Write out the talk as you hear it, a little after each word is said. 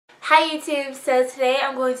Hi YouTube, so today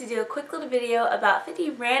I'm going to do a quick little video about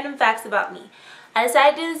 50 random facts about me. I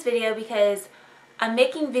decided to do this video because I'm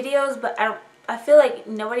making videos but I feel like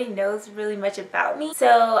nobody knows really much about me.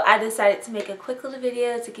 So I decided to make a quick little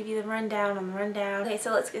video to give you the rundown on the rundown. Okay,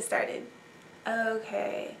 so let's get started.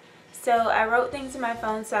 Okay, so I wrote things in my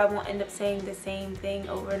phone so I won't end up saying the same thing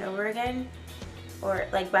over and over again or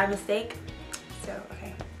like by mistake. So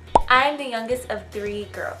okay. I'm the youngest of 3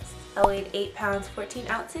 girls. I weighed 8 pounds 14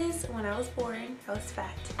 ounces when I was born. I was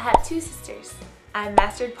fat. I have 2 sisters. I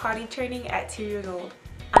mastered potty training at 2 years old.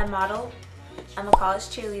 I model. I'm a college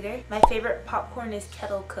cheerleader. My favorite popcorn is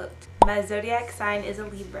kettle cooked. My zodiac sign is a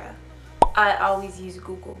Libra. I always use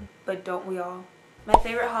Google, but don't we all? My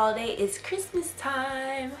favorite holiday is Christmas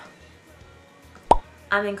time.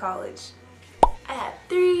 I'm in college. I have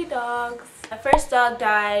 3 dogs. My first dog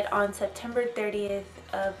died on September 30th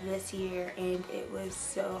of this year, and it was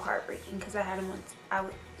so heartbreaking because I had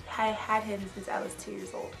him since I was 2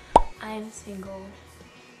 years old. I am single.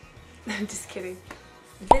 I'm just kidding.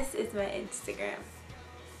 This is my Instagram.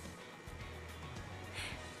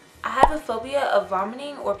 I have a phobia of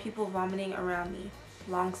vomiting or people vomiting around me.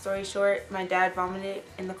 Long story short, my dad vomited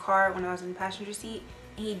in the car when I was in the passenger seat,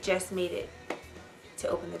 and he just made it to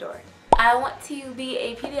open the door. I want to be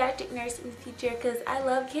a pediatric nursing teacher because I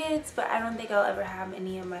love kids, but I don't think I'll ever have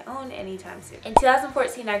any of my own anytime soon. In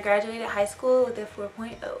 2014, I graduated high school with a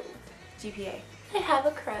 4.0 GPA. I have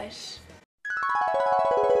a crush.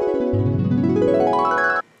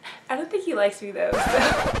 I don't think he likes me though.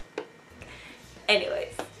 So.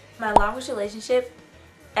 Anyways, my longest relationship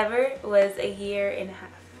ever was 1.5 years.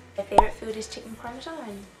 My favorite food is chicken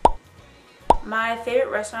parmesan. My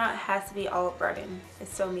favorite restaurant has to be Olive Garden.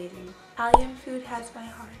 It's so amazing. Italian food has my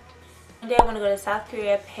heart. One day I want to go to South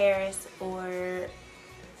Korea, Paris, or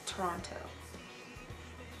Toronto.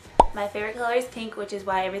 My favorite color is pink, which is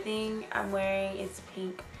why everything I'm wearing is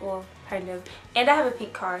pink. Well, kind of. And I have a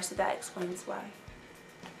pink car, so that explains why.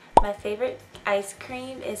 My favorite ice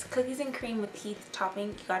cream is cookies and cream with teeth topping.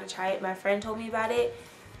 You gotta try it. My friend told me about it.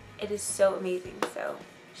 It is so amazing, so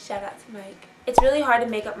shout out to Mike. It's really hard to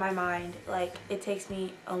make up my mind. Like, it takes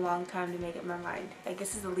me a long time to make up my mind. I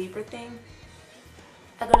guess it's a Libra thing.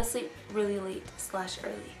 I go to sleep really late /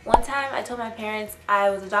 early. One time I told my parents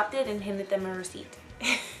I was adopted and handed them a receipt.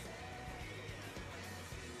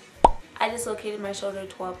 I dislocated my shoulder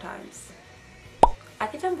 12 times. I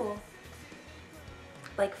could tumble.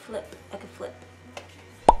 Like flip. I could flip.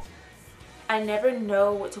 I never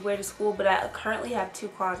know what to wear to school, but I currently have 2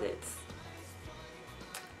 closets.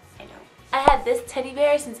 I know. I had this teddy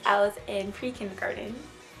bear since I was in pre-kindergarten,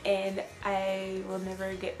 and I will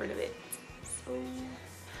never get rid of it. So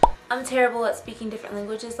I'm terrible at speaking different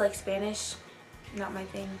languages like Spanish. Not my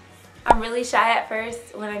thing. I'm really shy at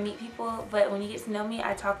first when I meet people, but when you get to know me,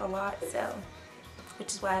 I talk a lot, so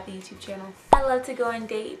which is why I have a YouTube channel. I love to go on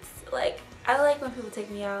dates. Like, I like when people take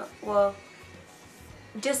me out. Well,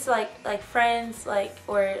 just like friends, like,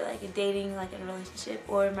 or like a dating, like in a relationship,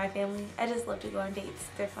 or my family. I just love to go on dates.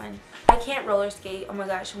 They're fun. I can't roller skate. Oh my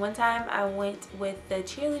gosh. One time I went with the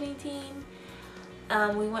cheerleading team.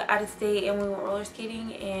 We went out of state and we went roller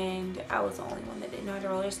skating, and I was the only one that didn't know how to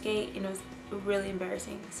roller skate, and it was really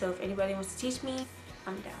embarrassing. So if anybody wants to teach me,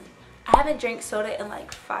 I'm down. I haven't drank soda in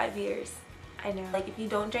like 5 years. I know. Like, if you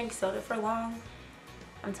don't drink soda for long,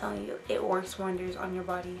 I'm telling you, it works wonders on your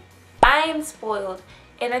body. I am spoiled,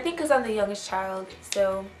 and I think because I'm the youngest child,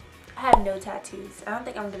 so I have no tattoos. I don't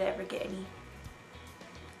think I'm gonna ever get any.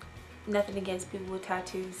 Nothing against people with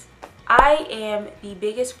tattoos. I am the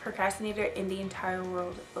biggest procrastinator in the entire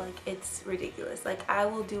world. Like, it's ridiculous. Like, I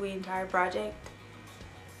will do an entire project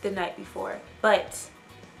the night before, but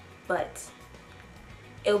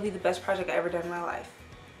it'll be the best project I've ever done in my life.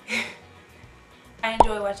 I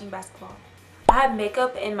enjoy watching basketball. I have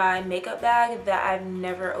makeup in my makeup bag that I've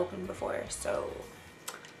never opened before, so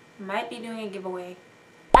might be doing a giveaway.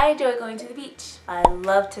 I enjoy going to the beach. I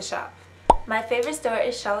love to shop. My favorite store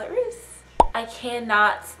is Charlotte Russe. I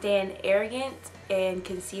cannot stand arrogant and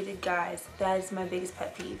conceited guys. That is my biggest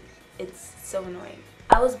pet peeve. It's so annoying.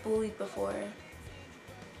 I was bullied before.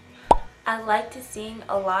 I like to sing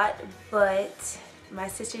a lot, but my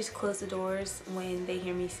sisters close the doors when they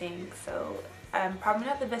hear me sing, so I'm probably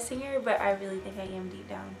not the best singer, but I really think I am deep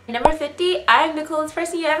down. Number 50, I'm the coolest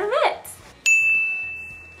person you ever met.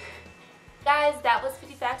 Guys, that was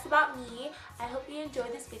 50 facts about me. I hope you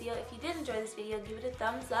enjoyed this video. If you did enjoy this video, give it a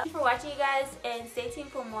thumbs up. Thank you for watching, you guys, and stay tuned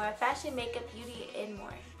for more fashion, makeup, beauty, and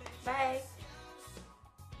more. Bye.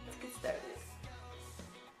 Let's get started.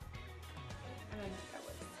 I don't know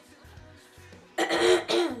what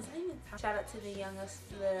that was. Shout out to the youngest.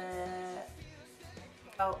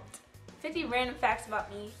 about 50 random facts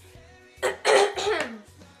about me. I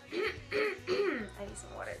need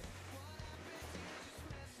some water.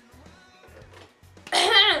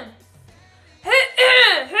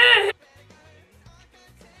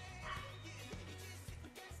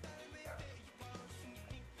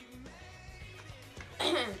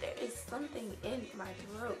 There is something in my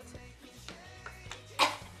throat.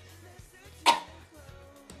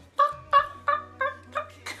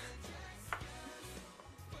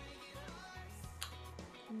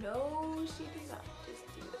 No, she did not just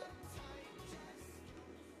do that.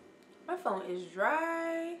 My phone is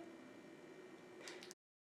dry.